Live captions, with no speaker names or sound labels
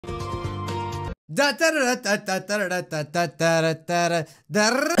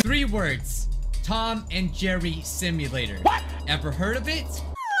3 words. Tom and Jerry Simulator. What? Ever heard of it?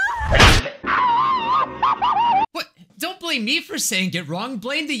 What? Don't blame me for saying it wrong.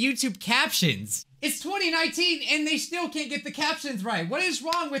 Blame the YouTube captions. It's 2019 and they still can't get the captions right. What is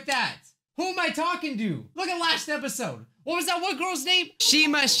wrong with that? Who am I talking to? Look at last episode. What was that one girl's name?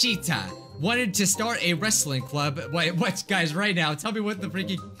 Shimashita wanted to start a wrestling club. Wait, what, guys, right now, tell me what the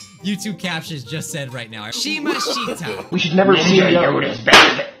freaking YouTube captions just said right now. Shimashita. We should never see Yoda's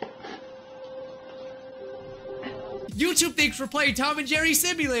bad. YouTube thinks we're playing Tom and Jerry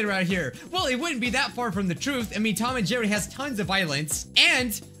Simulator out here. Well, it wouldn't be that far from the truth. I mean, Tom and Jerry has tons of violence,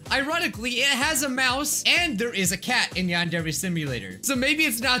 and ironically, it has a mouse, and there is a cat in Yandere Simulator. So maybe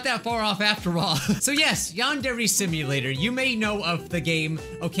it's not that far off after all. So yes, Yandere Simulator, you may know of the game.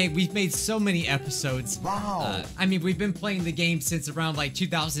 Okay, we've made so many episodes. Wow. I mean, we've been playing the game since around like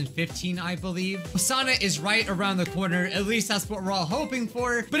 2015, I believe. Sana is right around the corner. At least that's what we're all hoping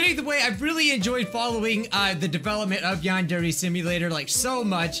for. But either way, I've really enjoyed following the development of Yandere Simulator like so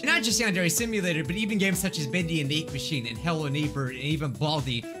much. And not just Yandere Simulator, but even games such as Bendy and the Ink Machine and Hello Neighbor and even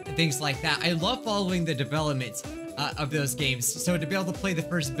Baldi and things like that. I love following the development of those games. So to be able to play the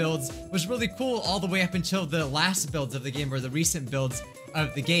first builds was really cool all the way up until the last builds of the game, or the recent builds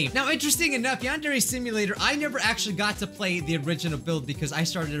of the game. Now, interesting enough, Yandere Simulator, I never actually got to play the original build because I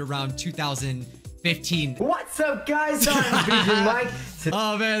started around 2015. What's up, guys? I'm Bijuu Mike.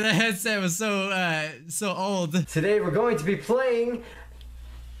 Oh man, the headset was so old. Today we're going to be playing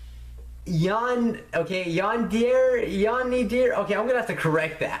Yandere. Okay, I'm gonna have to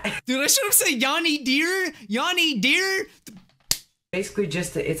correct that. Dude, I should have said Yanni Deer. Basically,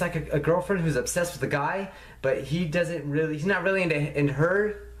 just it's like a girlfriend who's obsessed with a guy, but he's not really into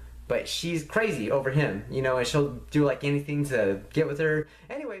her, but she's crazy over him, you know, and she'll do like anything to get with her.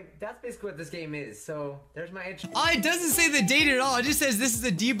 Anyway, that's basically what this game is. So there's my intro. Oh, it doesn't say the date at all. It just says this is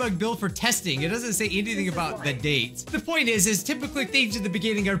a debug build for testing. It doesn't say anything about the date. The point is typically things in the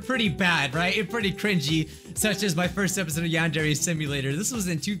beginning are pretty bad, right? And pretty cringy, such as my first episode of Yandere Simulator. This was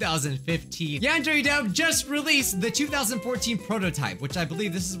in 2015. Yandere Dev just released the 2014 prototype, which I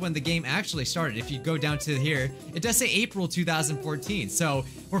believe this is when the game actually started. If you go down to here, it does say April 2014. So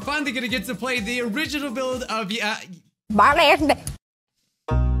we're finally gonna get to play the original build of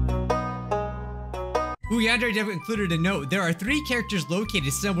Ooh, Yandere Dev included a note. There are 3 characters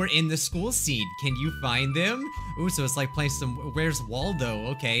located somewhere in the school scene. Can you find them? Ooh, so it's like playing some Where's Waldo?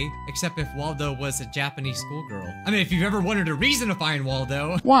 Okay. Except if Waldo was a Japanese schoolgirl. I mean, if you've ever wanted a reason to find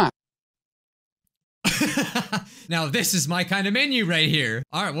Waldo. What? Now, this is my kind of menu right here.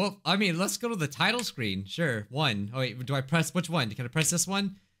 All right, well, I mean, let's go to the title screen. Sure, 1. Oh, wait, do I press which one? Can I press this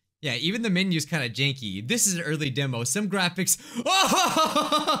one? Yeah, even the menu's kind of janky. This is an early demo. Some graphics.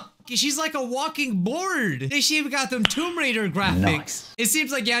 Oh! She's like a walking board. She even got them Tomb Raider graphics. Nice. It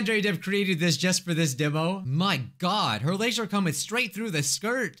seems like Yandere Dev created this just for this demo. My God, her legs are coming straight through the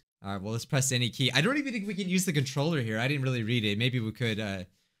skirt. All right, well, let's press any key. I don't even think we can use the controller here. I didn't really read it. Maybe we could,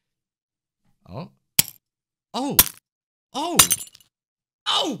 Oh. Oh. Oh.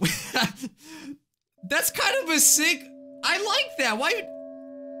 Oh. That's kind of a sick. I like that. Why?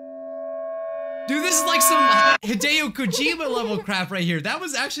 Dude, this is like some Hideo Kojima level crap right here. That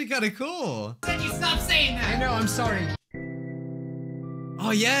was actually kind of cool. Can you stop saying that? I know, I'm sorry. Oh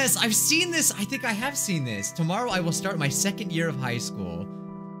yes, I've seen this. I think I have seen this. Tomorrow I will start my 2nd year of high school.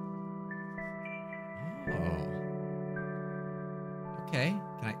 Oh. Okay,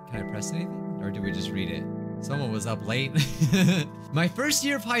 can I press anything? Or do we just read it? Someone was up late. My first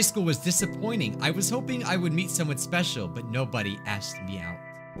year of high school was disappointing. I was hoping I would meet someone special, but nobody asked me out.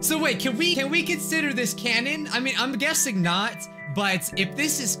 So wait, can we consider this canon? I mean, I'm guessing not, but if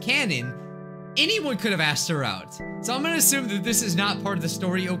this is canon, anyone could have asked her out. So I'm gonna assume that this is not part of the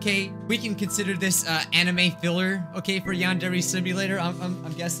story, okay? We can consider this anime filler, okay, for Yandere Simulator,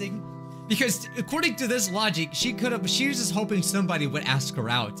 I'm guessing. Because according to this logic, she was just hoping somebody would ask her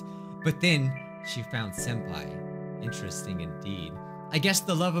out, but then she found Senpai. Interesting indeed. I guess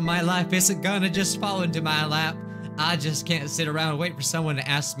the love of my life isn't gonna just fall into my lap. I just can't sit around and wait for someone to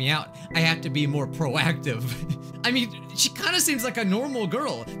ask me out. I have to be more proactive. I mean, she kind of seems like a normal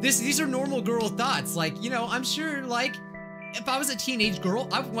girl. These are normal girl thoughts. Like, you know, I'm sure, like, if I was a teenage girl,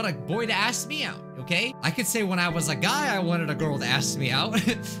 I would want a boy to ask me out, okay? I could say when I was a guy, I wanted a girl to ask me out.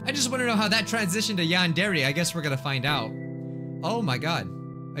 I just want to know how that transitioned to Yandere. I guess we're gonna find out. Oh my God.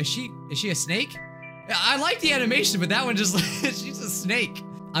 Is she a snake? I like the animation, but that one just, she's a snake.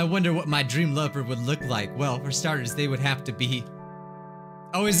 I wonder what my dream lover would look like. Well, for starters, they would have to be...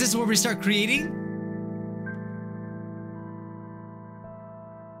 Oh, is this where we start creating?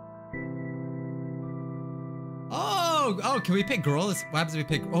 Oh, can we pick girl? What happens if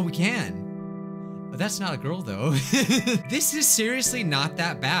we pick, oh, we can. But that's not a girl though. This is seriously not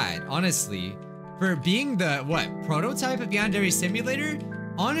that bad, honestly. For being the, what, prototype of Yandere Simulator?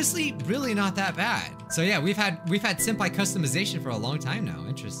 Honestly, really not that bad. So yeah, we've had senpai customization for a long time now.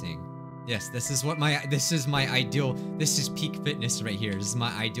 Interesting. Yes, this is my ideal, this is peak fitness right here. This is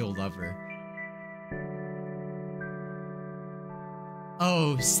my ideal lover.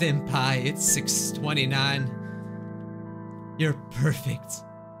 Oh, senpai, it's 6:29. You're perfect.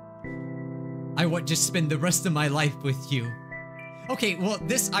 I want to spend the rest of my life with you. Okay, well,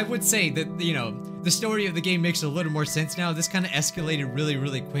 this, I would say that, you know, the story of the game makes a little more sense now. This kind of escalated really,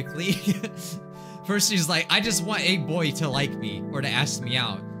 really quickly. First, she's like, I just want a boy to like me or to ask me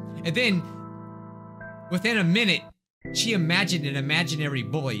out. And then, within a minute, she imagined an imaginary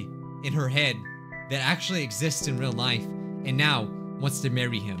boy in her head that actually exists in real life, and now wants to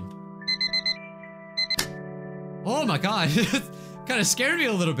marry him. Oh my god, kind of scared me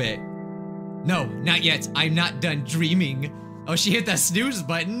a little bit. No, not yet. I'm not done dreaming. Oh, she hit that snooze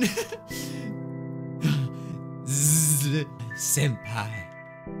button. Zzz, senpai.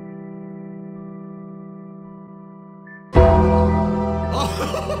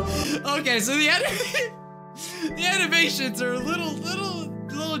 Oh, okay, so the animations are a little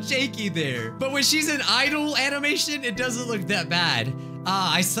shaky there. But when she's in idle animation, it doesn't look that bad.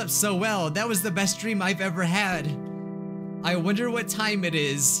 Ah, I slept so well. That was the best dream I've ever had. I wonder what time it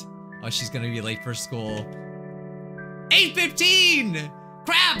is. Oh, she's gonna be late for school. 8:15!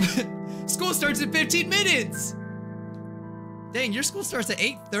 Crap! School starts in 15 minutes! Dang, your school starts at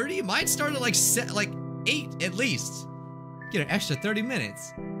 8:30? Mine started like 8 at least. Get an extra 30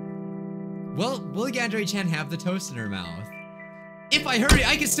 minutes. Well, will Yandere-chan have the toast in her mouth? If I hurry,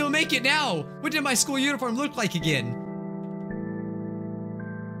 I can still make it now! What did my school uniform look like again?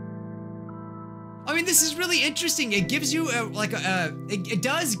 I mean, this is really interesting. It gives you it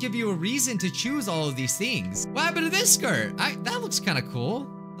does give you a reason to choose all of these things. What happened to this skirt? That looks kind of cool.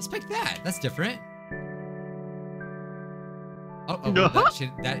 Let's pick that. That's different. Oh,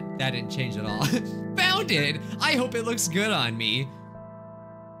 that didn't change at all. Found it. I hope it looks good on me.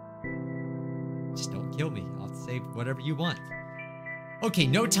 Just don't kill me. I'll say whatever you want. Okay,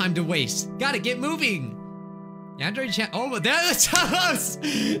 no time to waste. Gotta get moving. Yandere-chan, oh, there's the toast!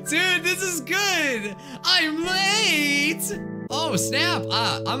 Dude, this is good! I'm late! Oh, snap!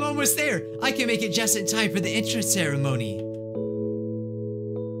 I'm almost there. I can make it just in time for the entrance ceremony.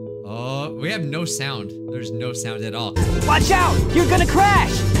 Oh, we have no sound. There's no sound at all. Watch out! You're gonna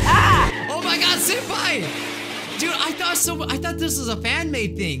crash! Ah! Oh my god, senpai! Dude, I thought this was a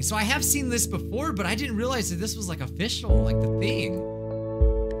fan-made thing. So I have seen this before, but I didn't realize that this was like official, like the thing.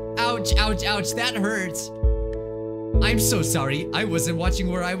 Ouch, ouch, ouch, that hurts. I'm so sorry. I wasn't watching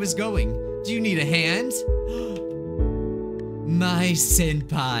where I was going. Do you need a hand? My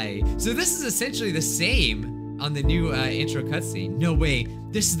senpai. So this is essentially the same on the new intro cutscene. No way.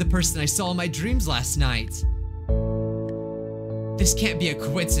 This is the person I saw in my dreams last night. This can't be a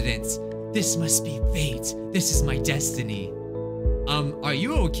coincidence. This must be fate. This is my destiny. Are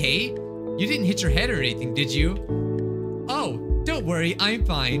you okay? You didn't hit your head or anything, did you? Oh, don't worry. I'm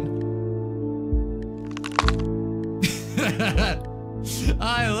fine.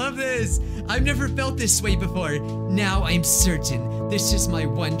 I love this. I've never felt this way before. Now I'm certain this is my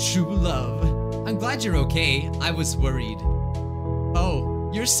one true love. I'm glad you're okay. I was worried.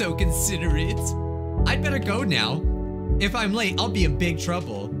 Oh, you're so considerate. I'd better go now. If I'm late, I'll be in big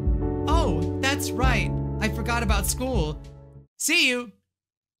trouble. Oh, that's right. I forgot about school. See you.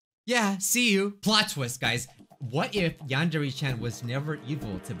 Yeah, see you. Plot twist, guys. What if Yandere-chan was never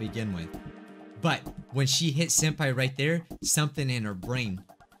evil to begin with? But when she hit senpai right there, something in her brain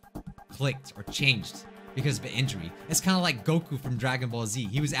clicked or changed because of an injury. It's kind of like Goku from Dragon Ball Z.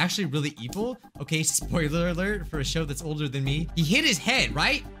 He was actually really evil. Okay, spoiler alert for a show that's older than me. He hit his head,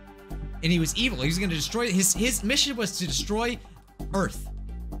 right? And he was evil. He was gonna destroy, his mission was to destroy Earth.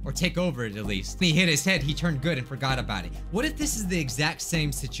 Or take over it at least. He hit his head, he turned good and forgot about it. What if this is the exact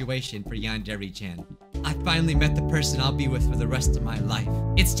same situation for Yandere-chan? I finally met the person I'll be with for the rest of my life.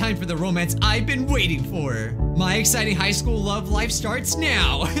 It's time for the romance I've been waiting for. My exciting high school love life starts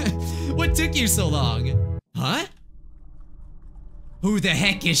now. What took you so long? Huh? Who the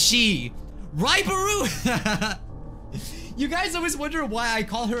heck is she? Raibaru? You guys always wonder why I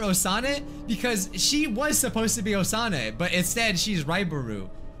call her Osana? Because she was supposed to be Osana, but instead she's Raibaru.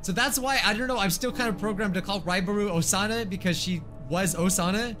 So that's why, I don't know, I'm still kind of programmed to call Raibaru Osana because she was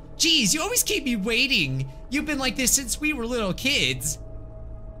Osana. Jeez, you always keep me waiting. You've been like this since we were little kids.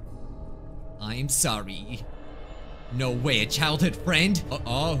 I'm sorry. No way, a childhood friend?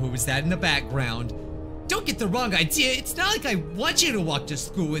 Uh-oh, who was that in the background? Don't get the wrong idea. It's not like I want you to walk to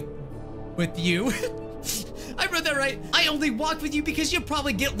school with you. I read that right. I only walk with you because you'll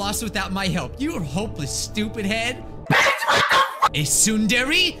probably get lost without my help. You are hopeless, stupid head. A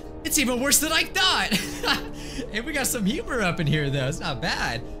tsundere? It's even worse than I thought. Hey, we got some humor up in here, though. It's not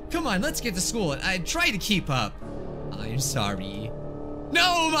bad. Come on, let's get to school. I try to keep up. I'm sorry.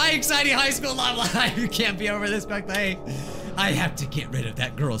 No, my exciting high school love life. You can't be over this quickly. I have to get rid of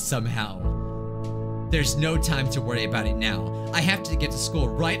that girl somehow. There's no time to worry about it now. I have to get to school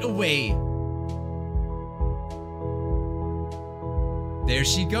right away. There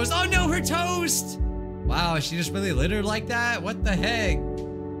she goes. Oh no, her toast! Wow, she just really lit her like that? What the heck?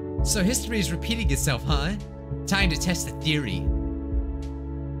 So history is repeating itself, huh? Time to test the theory.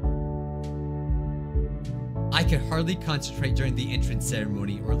 I could hardly concentrate during the entrance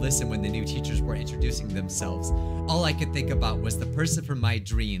ceremony or listen when the new teachers were introducing themselves. All I could think about was the person from my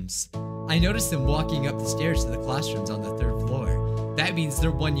dreams. I noticed them walking up the stairs to the classrooms on the 3rd floor. That means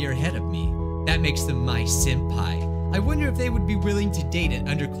they're 1 year ahead of me. That makes them my senpai. I wonder if they would be willing to date an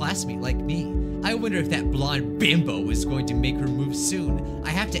underclassmate like me. I wonder if that blonde bimbo is going to make her move soon. I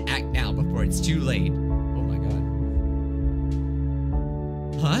have to act now before it's too late. Oh my god.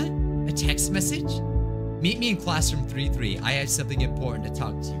 Huh? A text message? Meet me in classroom 3-3. I have something important to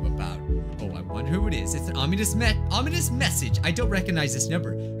talk to you about. Oh, I wonder who it is. It's an ominous message. I don't recognize this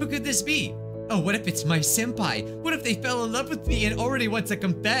number. Who could this be? Oh, what if it's my senpai? What if they fell in love with me and already want to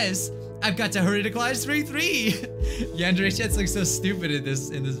confess? I've got to hurry to class 3-3. Yandere chat looks so stupid in this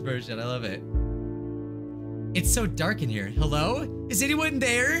version. I love it. It's so dark in here. Hello? Is anyone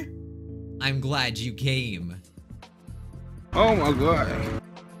there? I'm glad you came. Oh my god.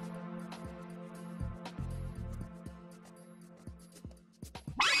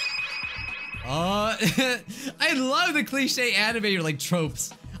 I love the cliche animator like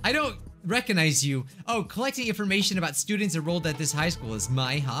tropes. I don't recognize you. Oh, collecting information about students enrolled at this high school is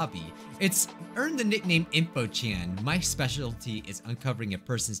my hobby. It's earned the nickname Info-chan. My specialty is uncovering a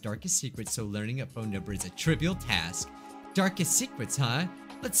person's darkest secrets, so learning a phone number is a trivial task. Darkest secrets, huh?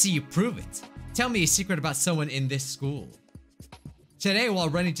 Let's see you prove it. Tell me a secret about someone in this school. Today, while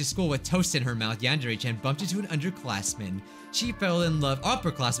running to school with toast in her mouth, Yandere-chan bumped into an underclassman. She fell in love.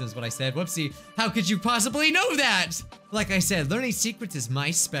 Upperclassman is what I said. Whoopsie. How could you possibly know that? Like I said, learning secrets is my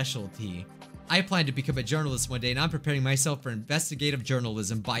specialty. I plan to become a journalist one day, and I'm preparing myself for investigative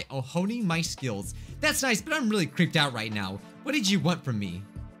journalism by honing my skills. That's nice, but I'm really creeped out right now. What did you want from me?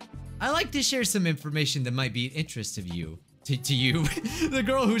 I like to share some information that might be of interest to you. To you. The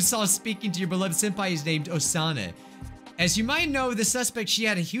girl who saw speaking to your beloved senpai is named Osana. As you might know, the suspect, she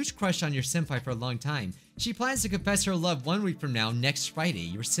had a huge crush on your senpai for a long time. She plans to confess her love 1 week from now, next Friday.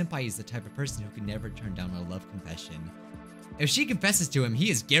 Your senpai is the type of person who can never turn down a love confession. If she confesses to him,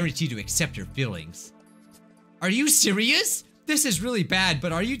 he is guaranteed to accept her feelings. Are you serious? This is really bad,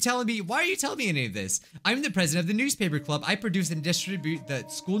 but why are you telling me any of this? I'm the president of the newspaper club. I produce and distribute the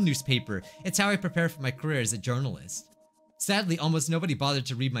school newspaper. It's how I prepare for my career as a journalist. Sadly, almost nobody bothered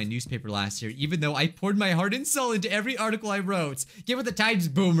to read my newspaper last year, even though I poured my heart and soul into every article I wrote. Get with the times,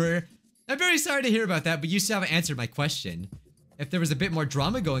 boomer. I'm very sorry to hear about that, but you still haven't answered my question. If there was a bit more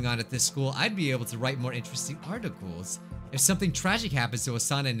drama going on at this school, I'd be able to write more interesting articles. If something tragic happens to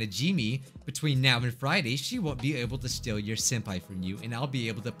Osana and Najimi between now and Friday, she won't be able to steal your senpai from you, and I'll be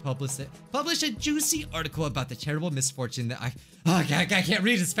able to publish a juicy article about the terrible misfortune that I can't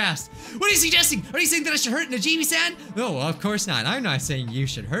read as fast. What are you suggesting? Are you saying that I should hurt Najimi-san? No, of course not. I'm not saying you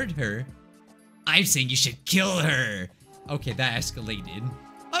should hurt her. I'm saying you should kill her. Okay, that escalated.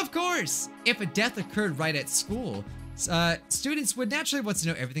 Of course! If a death occurred right at school, students would naturally want to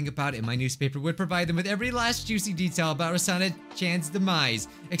know everything about it, and my newspaper would provide them with every last juicy detail about Osana-chan's demise,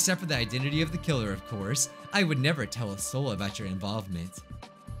 except for the identity of the killer, of course. I would never tell a soul about your involvement.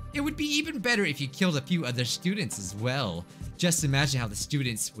 It would be even better if you killed a few other students as well. Just imagine how the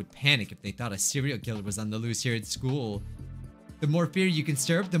students would panic if they thought a serial killer was on the loose here at school. The more fear you can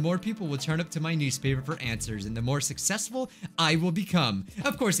stir up, the more people will turn up to my newspaper for answers, and the more successful I will become.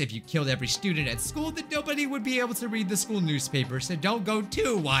 Of course, if you killed every student at school, then nobody would be able to read the school newspaper, so don't go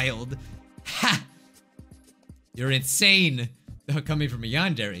too wild. Ha! You're insane, coming from a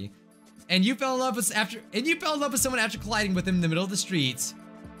yandere. And you fell in love with someone after colliding with him in the middle of the street.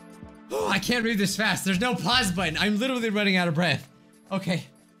 Oh, I can't read this fast. There's no pause button. I'm literally running out of breath. Okay.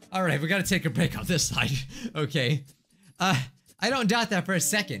 All right, we gotta take a break on this side. Okay. I don't doubt that for a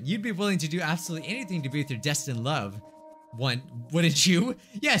second. You'd be willing to do absolutely anything to be with your destined love. Wouldn't you?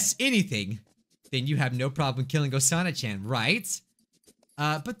 Yes, anything. Then you have no problem killing Osana-chan, right?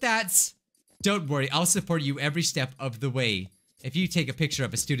 But don't worry, I'll support you every step of the way. If you take a picture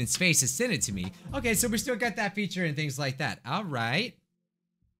of a student's face and send it to me. Okay, so we still got that feature and things like that. All right.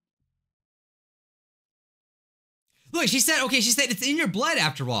 Look, she said, okay, she said it's in your blood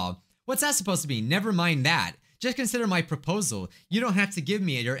after all. What's that supposed to be? Never mind that. Just consider my proposal. You don't have to give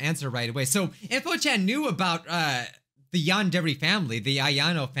me your answer right away. So, InfoChan knew about the Yandere family, the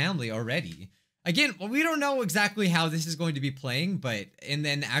Ayano family already. Again, we don't know exactly how this is going to be playing, but in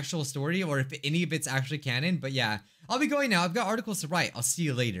the actual story, or if any of it's actually canon. But yeah, I'll be going now. I've got articles to write. I'll see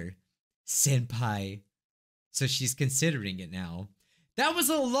you later. Senpai. So she's considering it now. That was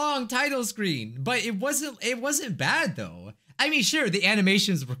a long title screen, but it wasn't bad though. I mean, sure, the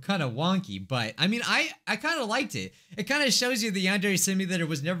animations were kind of wonky, but I mean, I kind of liked it. It kind of shows you the Yandere Simulator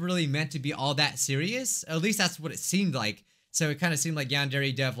was never really meant to be all that serious. At least that's what it seemed like. So it kind of seemed like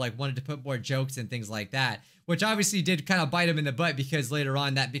Yandere Dev like wanted to put more jokes and things like that, which obviously did kind of bite him in the butt because later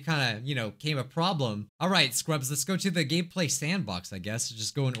on that kind of, you know, became a problem. All right, Scrubs, let's go to the gameplay sandbox, I guess.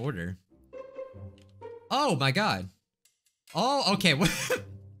 Just go in order. Oh my God. Oh, okay.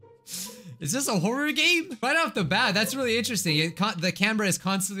 Is this a horror game? Right off the bat, that's really interesting. The camera is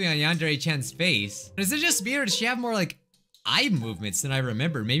constantly on Yandere-chan's face. Is it just me or does she have more like eye movements than I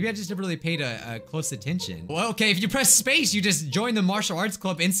remember? Maybe I just never really paid a close attention. Well, okay, if you press space, you just join the martial arts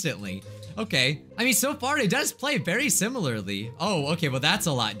club instantly. Okay. I mean, so far it does play very similarly. Oh, okay, well that's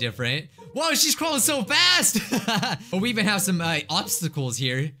a lot different. Whoa, she's crawling so fast! Oh, we even have some obstacles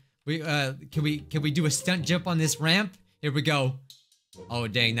here. Can we do a stunt jump on this ramp? Here we go. Oh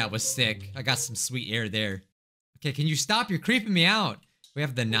dang, that was sick. I got some sweet air there. Okay, can you stop? You're creeping me out. We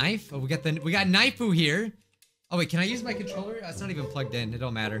have the knife. Oh, we got Knifeu here. Oh wait, can I use my controller? That's not even plugged in. It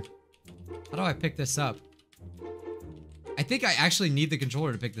don't matter. How do I pick this up? I think I actually need the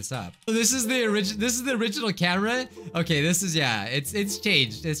controller to pick this up. Oh, this is the original camera. Okay, this is, yeah, it's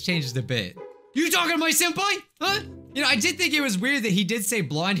changed. It's changed a bit. You talking to my senpai? Huh? You know, I did think it was weird that he did say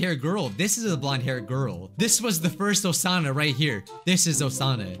blonde hair girl. This is a blonde hair girl. This was the first Osana right here. This is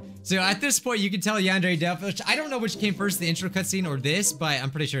Osana. So at this point, you can tell Yandere Dev, which I don't know which came first, the intro cutscene or this, but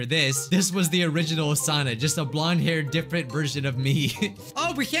I'm pretty sure this was the original Osana, just a blonde hair, different version of me.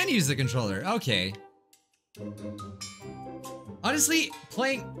 Oh, we can use the controller. Okay. Honestly,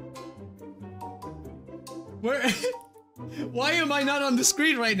 playing... Where... Why am I not on the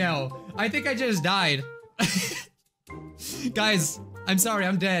screen right now? I think I just died. Guys, I'm sorry,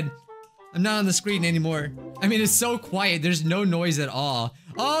 I'm dead. I'm not on the screen anymore. I mean, it's so quiet, there's no noise at all.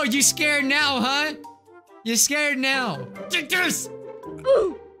 Oh, you scared now, huh? You scared now. Take this!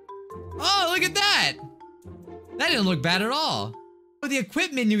 Oh, look at that! That didn't look bad at all. Oh, the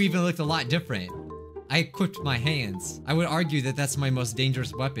equip menu even looked a lot different. I equipped my hands. I would argue that that's my most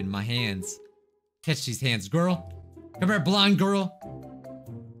dangerous weapon, my hands. Catch these hands, girl. Come here, blonde girl.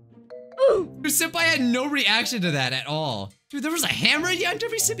 Dude, Senpai had no reaction to that at all. Dude, there was a hammer in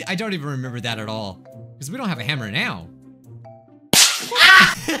Yandere Simulator? I don't even remember that at all. Because we don't have a hammer now.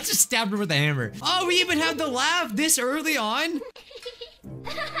 Just stabbed her with a hammer. Oh, we even have the laugh this early on?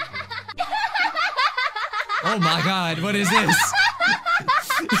 Oh my god, what is this?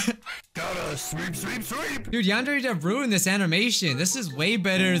 Gotta sweep, sweep, sweep. Dude, Yandere Dev ruined this animation. This is way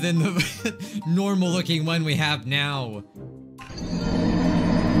better than the normal looking one we have now.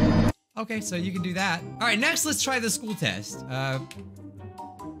 Okay, so you can do that. All right, next let's try the school test. I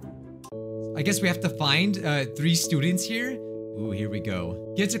guess we have to find 3 students here. Ooh, here we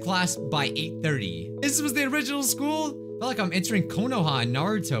go. Get to class by 8:30. This was the original school? I feel like I'm entering Konoha and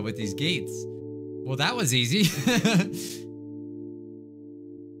Naruto with these gates. Well, that was easy.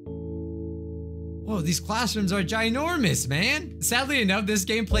 Whoa, these classrooms are ginormous, man. Sadly enough, this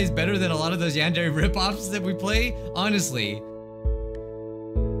game plays better than a lot of those Yandere rip-offs that we play, honestly.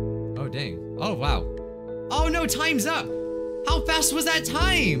 Oh, dang. Oh, wow. Oh, no, time's up. How fast was that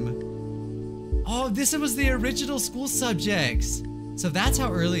time? Oh, this was the original school subjects. So that's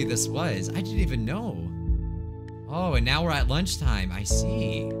how early this was. I didn't even know. Oh, and now we're at lunchtime. I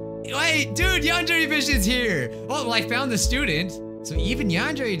see. Wait, dude, Yandere Vision's here. Oh, well, I found the student. So even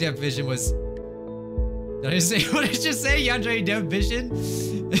Yandere Dev Vision was... Did I say, what did I just say? Yandere Dev Vision?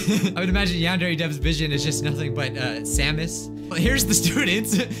 I would imagine Yandere Dev's vision is just nothing but Samus. Well, here's the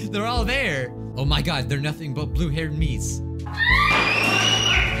students. They're all there. Oh my god, they're nothing but blue-haired meats.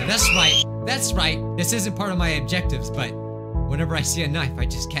 Yeah, that's right. That's right. This isn't part of my objectives, but whenever I see a knife, I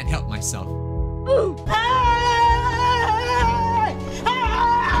just can't help myself.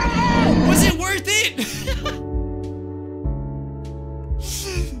 Was it worth it?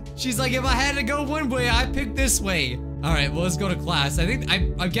 She's like, if I had to go one way, I picked this way. All right, well, let's go to class.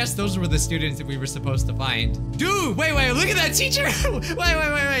 I guess those were the students that we were supposed to find. Dude, wait, look at that teacher.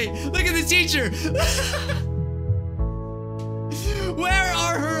 Wait. Look at the teacher.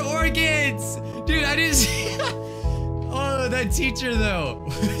 Dude, I didn't see. Oh, that teacher though.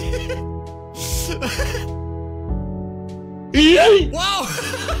 Wow.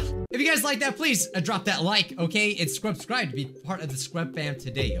 If you guys like that, please drop that like, okay? And subscribe to be part of the Scrub fam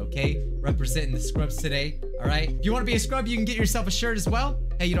today, okay? Representing the Scrubs today, all right? If you want to be a Scrub, you can get yourself a shirt as well.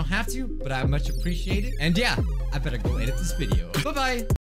 Hey, you don't have to, but I much appreciate it. And yeah, I better go edit this video. Bye-bye.